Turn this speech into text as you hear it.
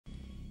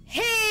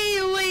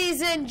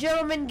and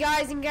gentlemen,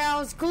 guys and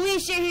gals,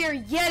 Glich'e here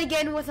yet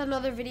again with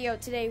another video.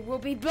 Today we'll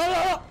be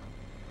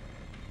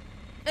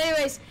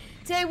Anyways,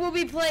 today we'll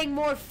be playing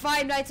more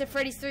Five Nights at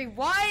Freddy's 3.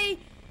 Why?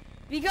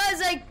 Because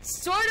I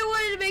sort of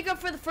wanted to make up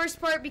for the first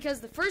part,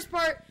 because the first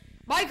part,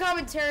 my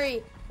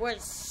commentary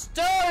was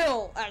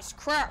stale as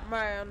crap,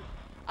 man.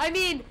 I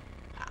mean,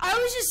 I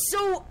was just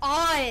so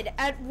odd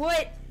at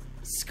what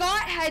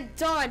Scott had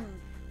done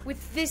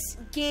with this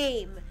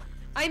game.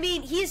 I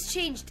mean, he has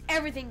changed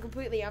everything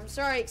completely. I'm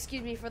sorry,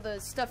 excuse me for the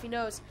stuffy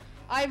nose.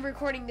 I'm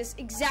recording this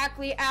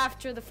exactly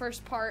after the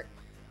first part.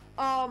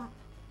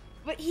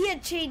 But he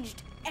had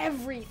changed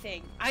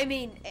everything. I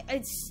mean,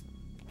 it's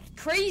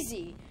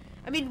crazy.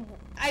 I mean,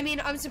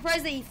 I'm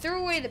surprised that he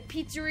threw away the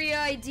pizzeria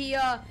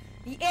idea,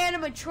 the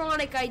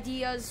animatronic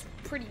ideas,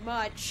 pretty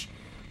much,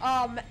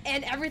 and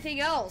everything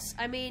else.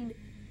 I mean,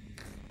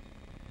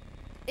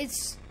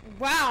 it's,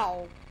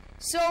 wow.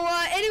 So,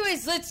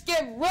 anyways, let's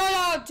get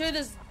right on to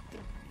this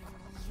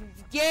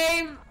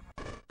game,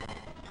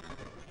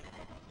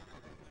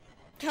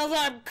 cause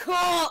I'm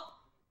cool.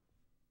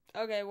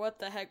 Okay, what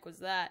the heck was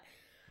that?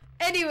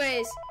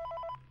 Anyways,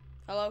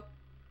 hello,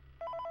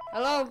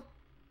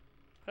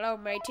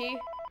 matey.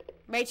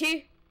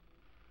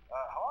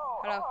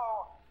 Hello.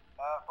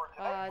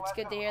 It's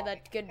good to hear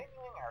that good,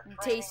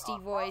 tasty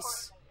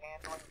voice.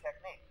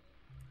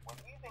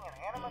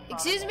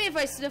 Excuse me if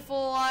I sniffle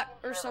a lot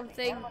or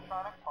something.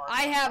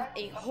 I have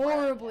a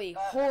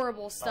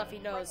horrible stuffy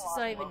nose. It's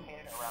not even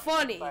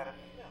funny.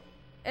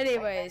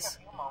 Anyways.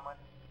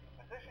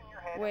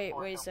 Wait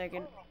a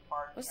second.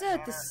 What's that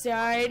at the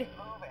side?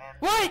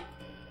 What?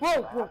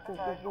 Whoa.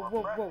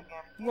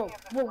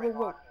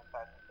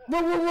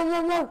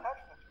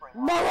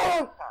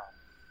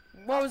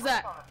 What was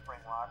that?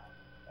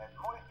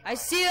 I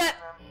see that.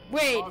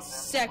 Wait a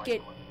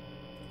second.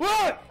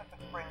 What?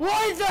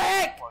 What the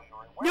heck?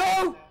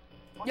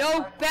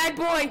 No, bad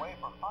boy.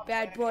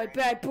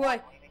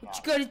 What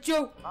you gonna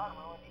do?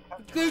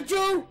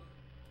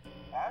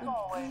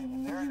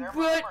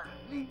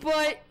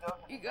 But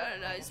you got a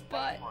nice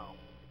butt.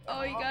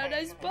 Oh, you got a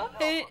nice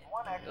butt.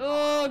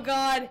 Oh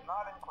God.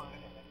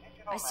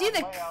 I see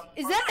the.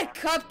 Is that a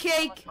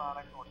cupcake?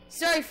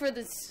 Sorry for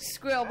the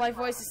squeal. My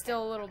voice is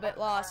still a little bit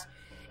lost.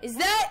 Is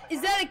that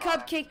a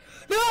cupcake?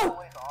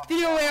 No,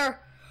 video error.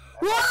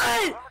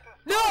 What?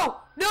 No,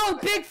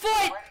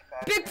 Bigfoot.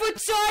 Bigfoot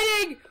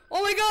sighting!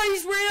 Oh my God,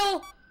 he's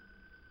real!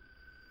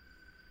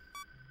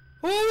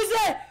 Who was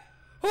that?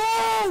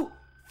 Oh!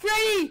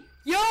 Freddy!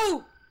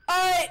 Yo!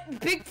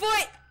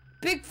 Bigfoot!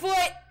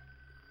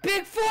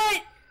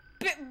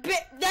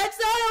 That's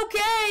not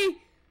okay!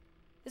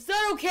 It's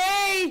not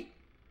okay!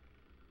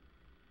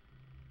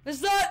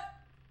 That's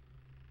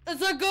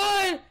not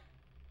good!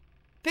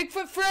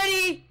 Bigfoot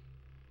Freddy!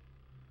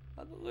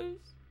 On the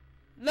loose.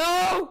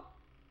 No!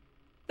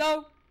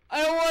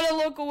 I don't want to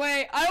look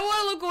away. I don't want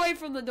to look away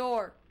from the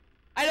door.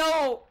 I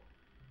don't.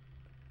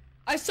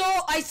 I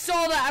saw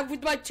that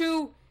with my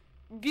two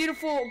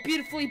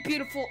beautifully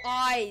beautiful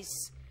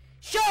eyes.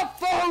 Shut up,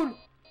 phone!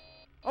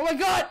 Oh my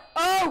God!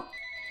 Oh!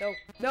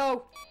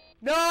 No!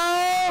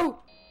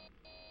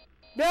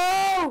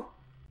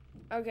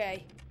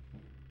 Okay.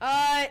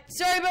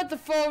 Sorry about the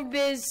phone,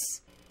 Biz.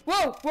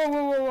 Whoa! Hold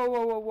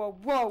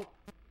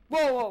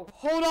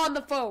on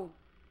the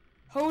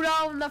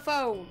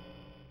phone.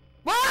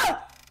 Whoa!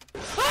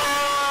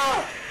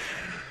 Ah!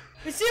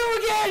 I see him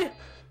again!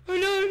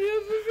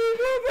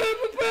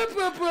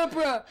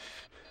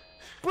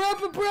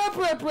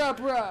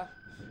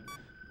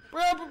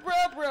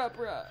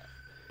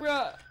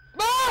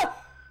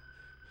 Ah!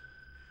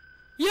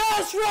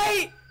 Yes,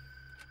 right!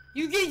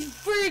 You get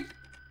freak!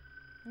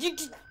 You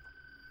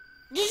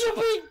should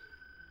be...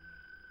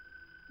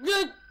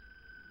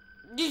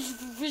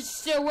 You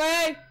stay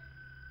away!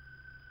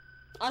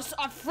 I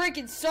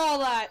freaking saw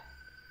that!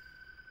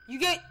 You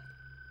get...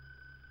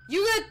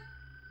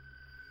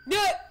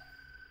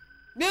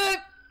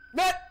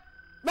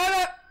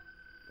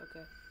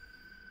 Okay.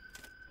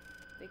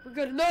 I think we're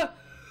good enough.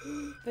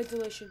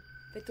 Ventilation.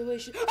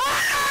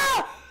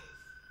 Ah!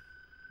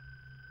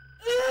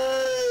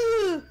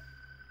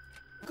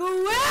 Go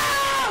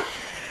out!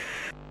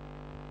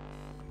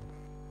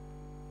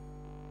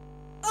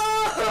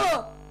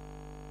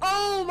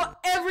 Oh,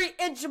 every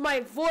inch of my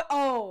voice.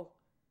 Oh,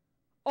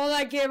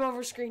 that game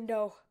over screen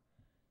though.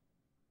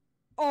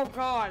 Oh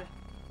God.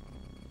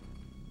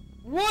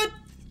 What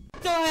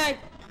the heck?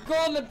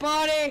 Golden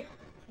body.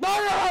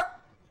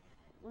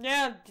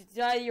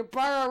 Yeah, your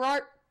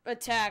bar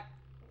attack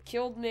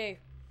killed me.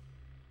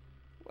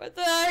 What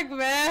the heck,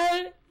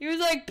 man? He was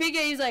like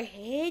peeking. He was like,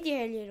 "Hey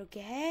there, little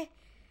guy.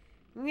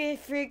 I'm gonna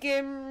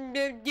freaking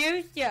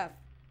do stuff."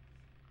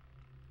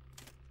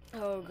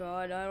 Oh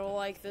God, I don't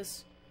like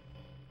this.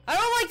 I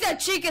don't like that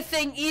chica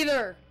thing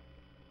either.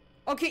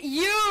 Okay,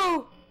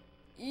 you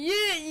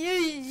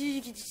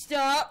can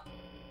stop.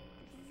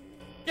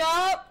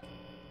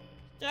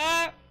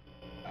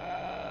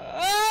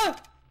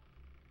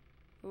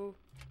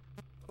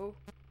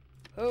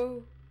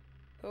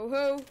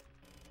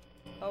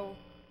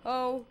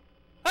 Ho.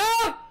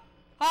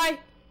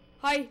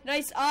 Hi,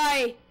 nice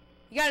eye.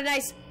 You got a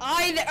nice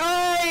eye there.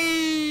 Oh,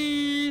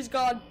 he's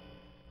gone.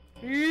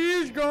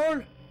 He's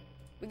gone.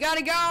 We got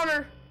a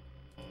goner.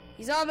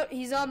 He's on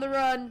the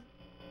run.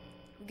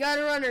 We got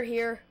a runner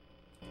here.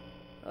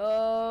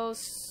 Oh,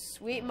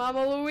 sweet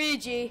Mama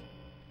Luigi.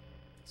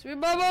 Sweet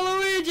Mama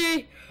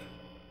Luigi.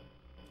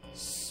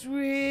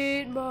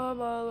 Sweet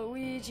Mama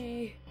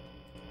Luigi.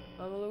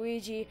 Mama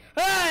Luigi.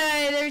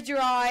 Hey, there's your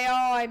eye.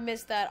 Oh, I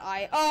missed that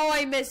eye. Oh,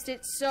 I missed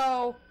it.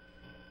 So,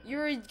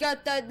 you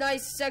got that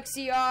nice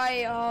sexy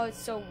eye. Oh,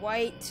 it's so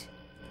white.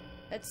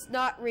 That's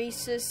not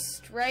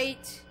racist,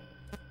 right?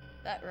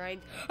 That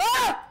rhymed.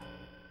 Ah!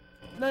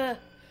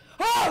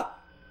 Ah!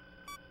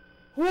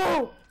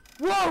 Whoa!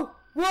 Whoa!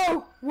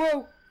 Whoa!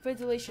 Whoa!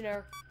 Ventilation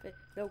error.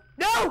 No.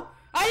 No!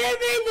 I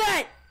didn't mean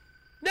that!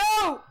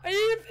 No! I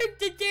need to fix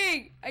the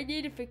thing! I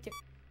need to fix it.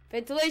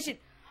 Ventilation!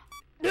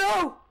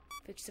 No!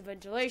 Fix the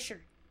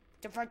ventilation.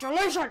 The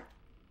ventilation!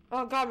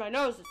 Oh god, my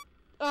nose is...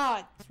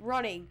 Oh, it's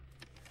running.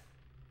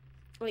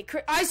 Like,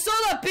 I saw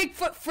that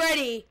Bigfoot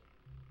Freddy.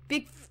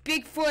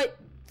 Bigfoot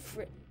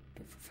Freddy.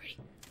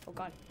 Oh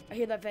god, I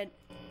hear that vent.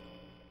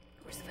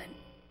 Where's the vent?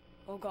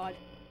 Oh god.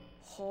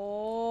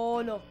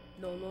 Oh no.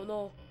 No, no,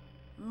 no.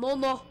 No,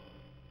 no.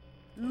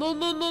 No,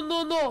 no, no,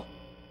 no, no.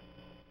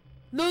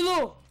 No,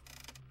 no.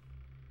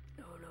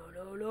 No, no,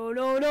 no, no,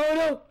 no, no,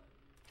 no.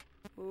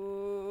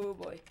 Oh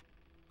boy.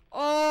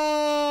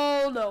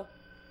 Oh no.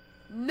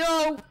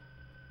 No.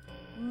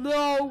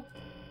 No.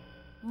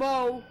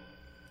 Mo.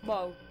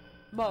 Mo.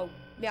 Mo.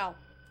 Meow.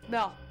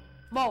 Meow.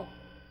 Mo.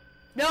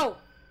 No.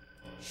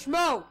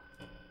 Schmo.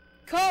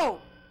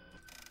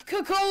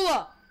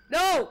 Coca-Cola.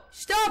 No.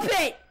 Stop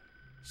it.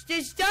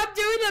 Stop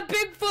doing the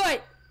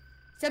Bigfoot.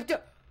 Stop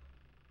doing.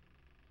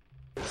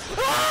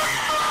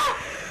 Ah!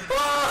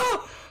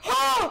 Oh!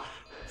 Oh!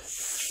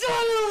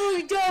 Son of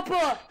a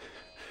dopper!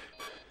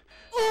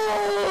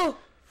 Oh!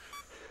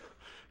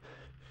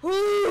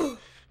 Oh!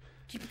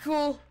 Keep it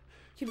cool.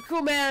 Keep it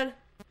cool, man.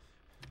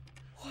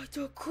 What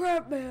the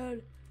crap,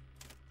 man?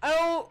 I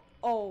don't...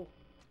 Oh.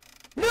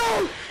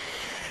 No!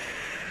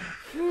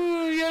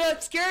 You're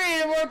not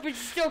scary anymore, but you're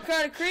still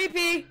kind of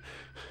creepy.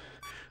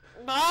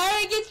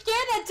 I didn't get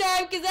scared that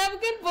time because I'm a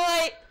good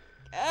boy.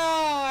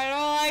 Oh, I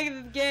don't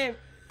like this game.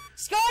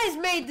 Sky has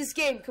made this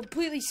game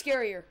completely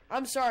scarier.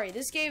 I'm sorry.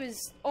 This game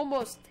is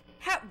almost...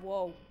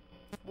 Whoa.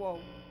 Whoa.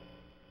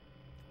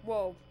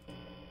 Whoa.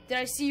 Did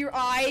I see your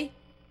eye?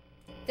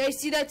 Did I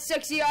see that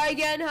sexy eye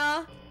again,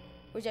 huh?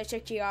 Where's that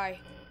sexy eye?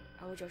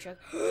 I want you to check.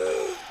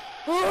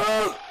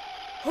 Oh!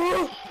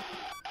 Oh!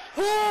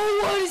 Oh,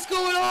 what is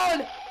going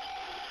on?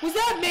 Was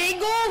that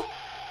Mangle?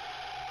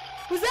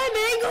 Was that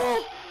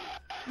Mangle?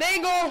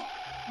 Mangle!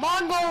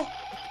 Mongol!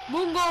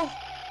 Mungo!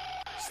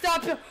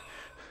 Stop it!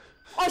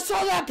 I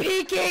saw that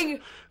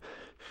peeking!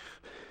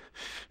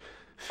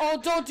 Oh,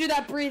 don't do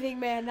that breathing,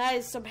 man. That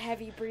is some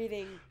heavy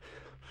breathing.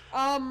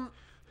 I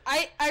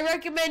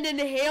recommend an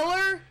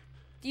inhaler.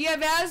 Do you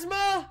have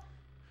asthma?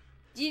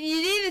 You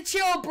need to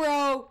chill,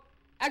 bro.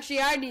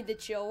 Actually, I need to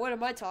chill. What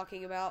am I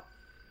talking about?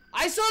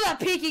 I saw that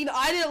peeking.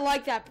 I didn't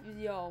like that,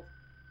 yo.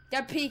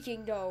 That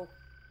peeking, though.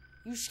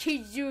 You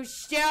stay.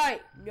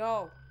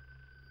 No.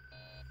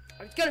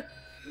 I'm gonna...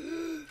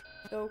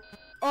 No.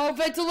 Oh,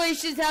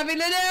 ventilation's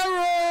having an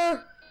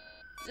error!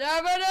 It's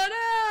having an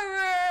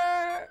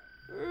error!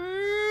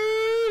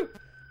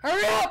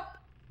 Hurry up!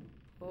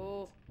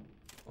 Oh.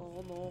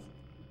 Oh, no.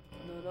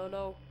 No, no,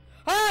 no.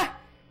 Ah!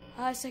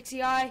 Ah,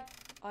 sexy eye.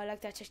 Oh, I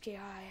like that sexy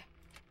eye.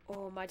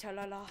 Oh, my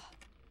ta-la-la.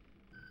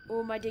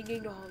 Oh, my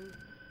ding-ding-dong.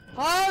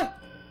 Huh?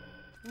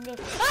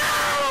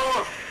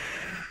 Ah!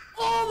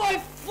 Oh, my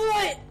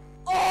foot!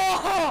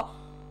 Oh!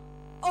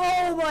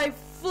 Oh, my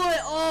foot!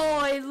 Oh,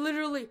 I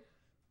literally...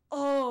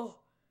 Oh.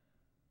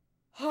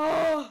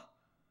 Oh.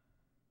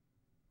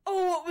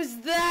 Oh, what was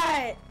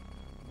that?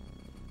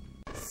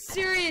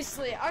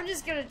 Seriously, I'm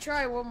just gonna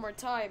try one more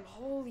time.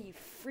 Holy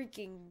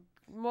freaking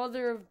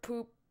mother of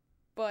poop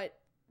butt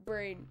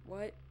brain.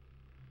 What?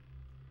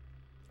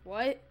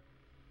 What?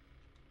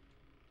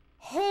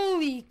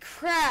 Holy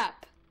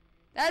crap.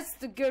 That's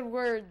the good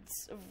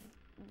words of...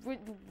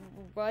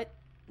 What?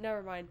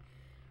 Never mind.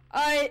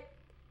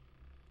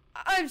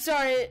 I'm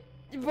sorry,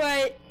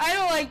 but I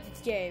don't like this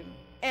game.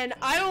 And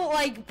I don't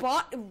like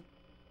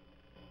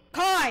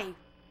Kai!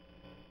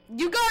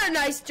 You got a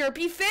nice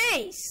derpy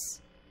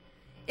face!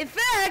 In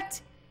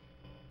fact...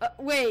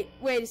 wait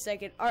a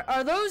second.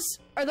 Are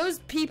those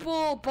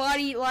people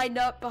body lined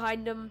up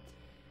behind them?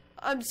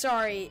 I'm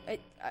sorry.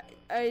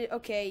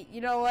 Okay,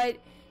 you know what?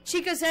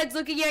 Chica's head's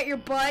looking at your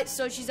butt,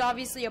 so she's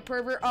obviously a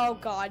pervert. Oh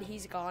god,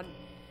 he's gone.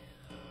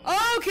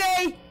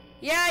 Okay!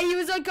 Yeah, he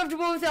was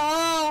uncomfortable with it.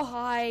 Oh,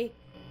 hi.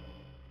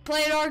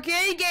 Playing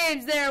arcade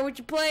games there. What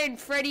you playing?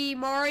 Freddy,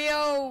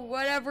 Mario,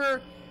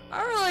 whatever. I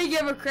don't really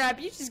give a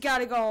crap. You just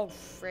gotta go. Oh,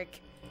 frick.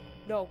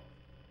 No.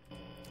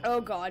 Oh,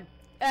 God.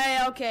 Hey,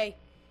 okay.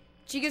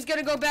 Chica's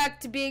gonna go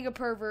back to being a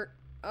pervert.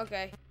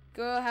 Okay.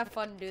 Go have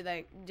fun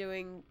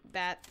doing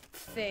that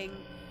thing.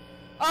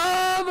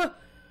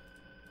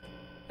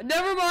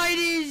 Never mind,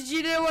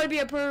 she didn't want to be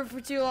a pervert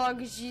for too long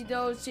because she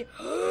knows she...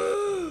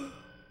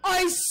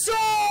 I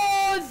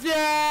saw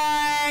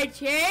that!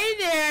 Hey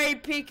there, he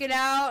peeking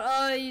out.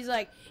 Oh, he's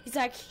like,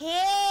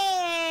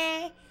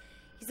 hey!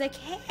 He's like,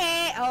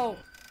 hey! Oh,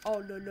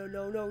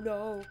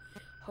 no.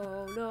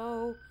 Oh,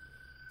 no.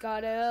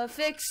 Gotta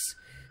fix,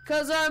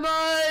 cause I'm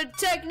a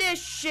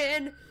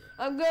technician.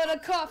 I'm gonna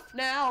cough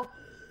now.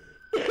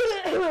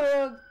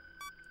 That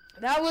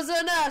was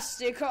a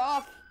nasty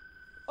cough.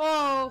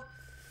 Oh.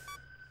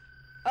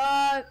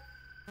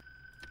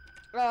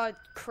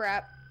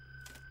 Crap.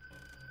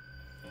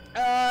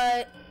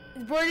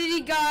 Where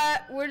did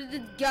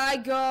the guy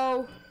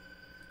go?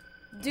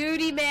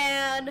 Dude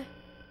man.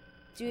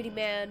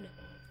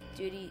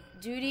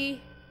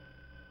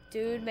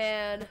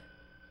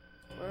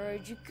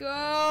 Where'd you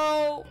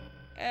go?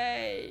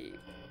 Hey,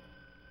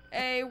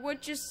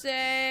 what you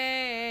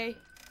say?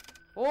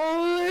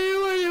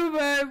 Oh, what you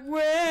bad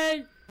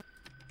way?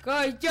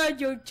 What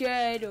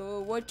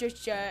you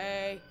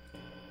say?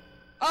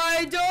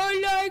 I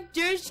don't like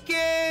this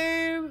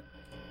game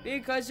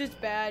because it's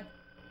bad.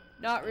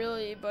 Not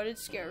really, but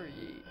it's scary.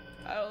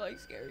 I don't like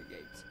scary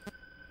games.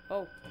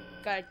 Oh,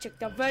 gotta check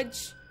the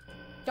vents.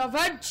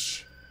 Where'd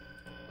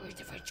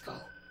the vents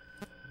go?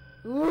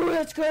 Ooh,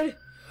 that's good.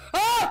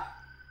 Ah!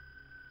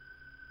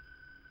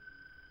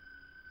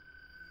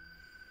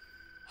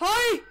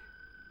 Hi!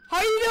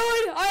 How you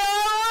doing?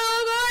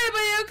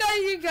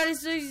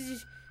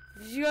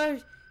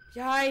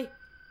 Hi.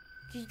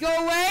 Can you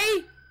go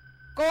away?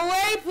 Go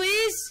away,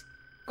 please.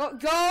 Go out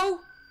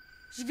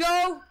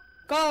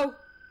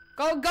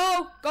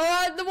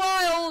in the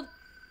wild.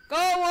 Go,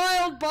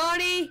 wild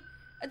Bonnie.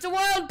 It's a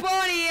wild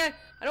Bonnie. I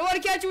don't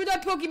want to catch you with my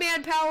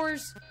Pokemon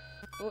powers.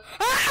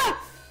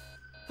 Ah!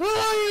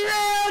 Oh,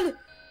 you ran!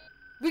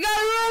 We got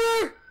a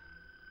runner!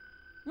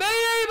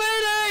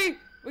 Mayday!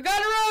 We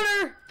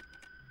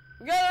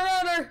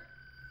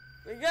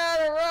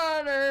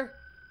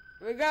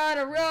got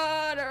a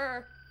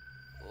runner!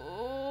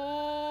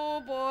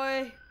 Oh,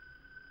 boy.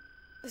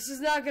 This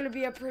is not gonna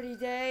be a pretty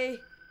day.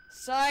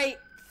 Sight.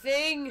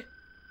 Thing.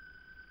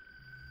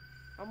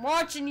 I'm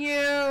watching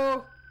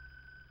you.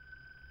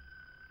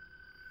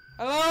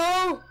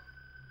 Hello?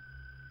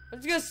 I'm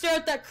just gonna stare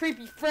at that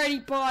creepy Freddy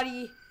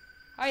body.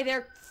 Hi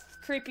there,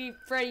 creepy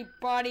Freddy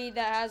body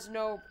that has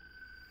no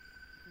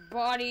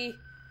body.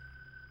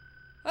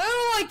 I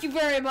don't like you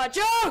very much.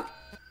 Oh!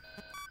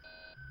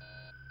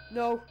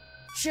 No.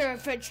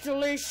 Sheriff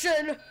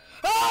installation.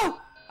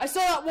 Oh! I saw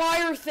that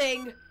wire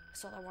thing.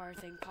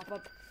 Pop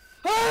up.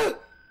 Oh!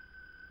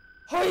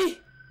 Hoi!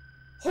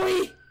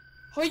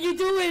 How you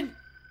doing?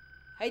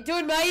 How you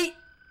doing, mate?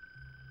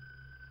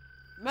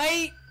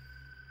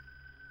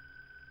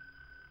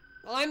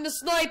 I'm the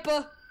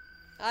sniper.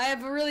 I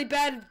have a really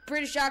bad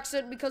British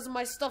accent because of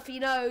my stuffy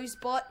nose,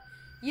 but,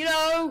 you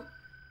know,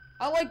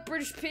 I like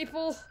British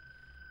people.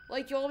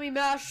 Like Yomi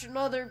Mash and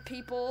other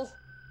people.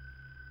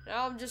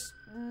 Now I'm just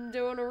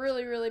doing a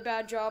really, really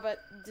bad job at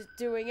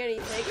doing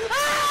anything.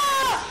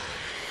 Ah!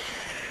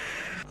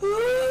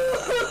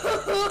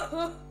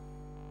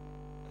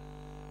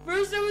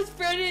 First it was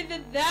Freddy,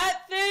 then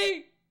that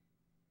thing.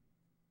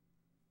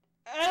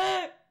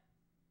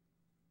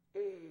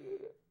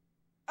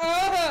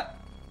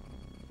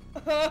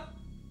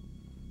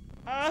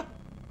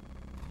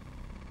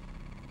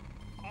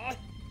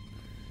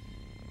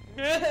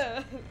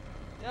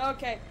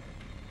 Okay.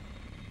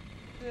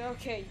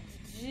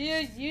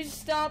 You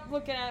stop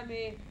looking at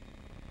me.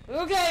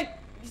 Okay.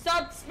 You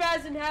stop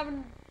spazzing,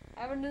 having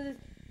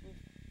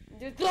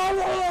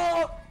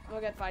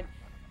okay, fine.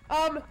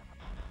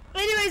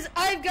 Anyways,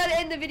 I've got to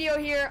end the video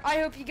here. I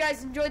hope you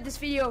guys enjoyed this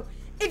video.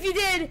 If you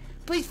did,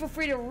 please feel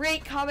free to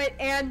rate, comment,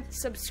 and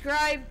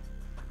subscribe.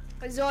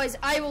 As always,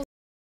 I will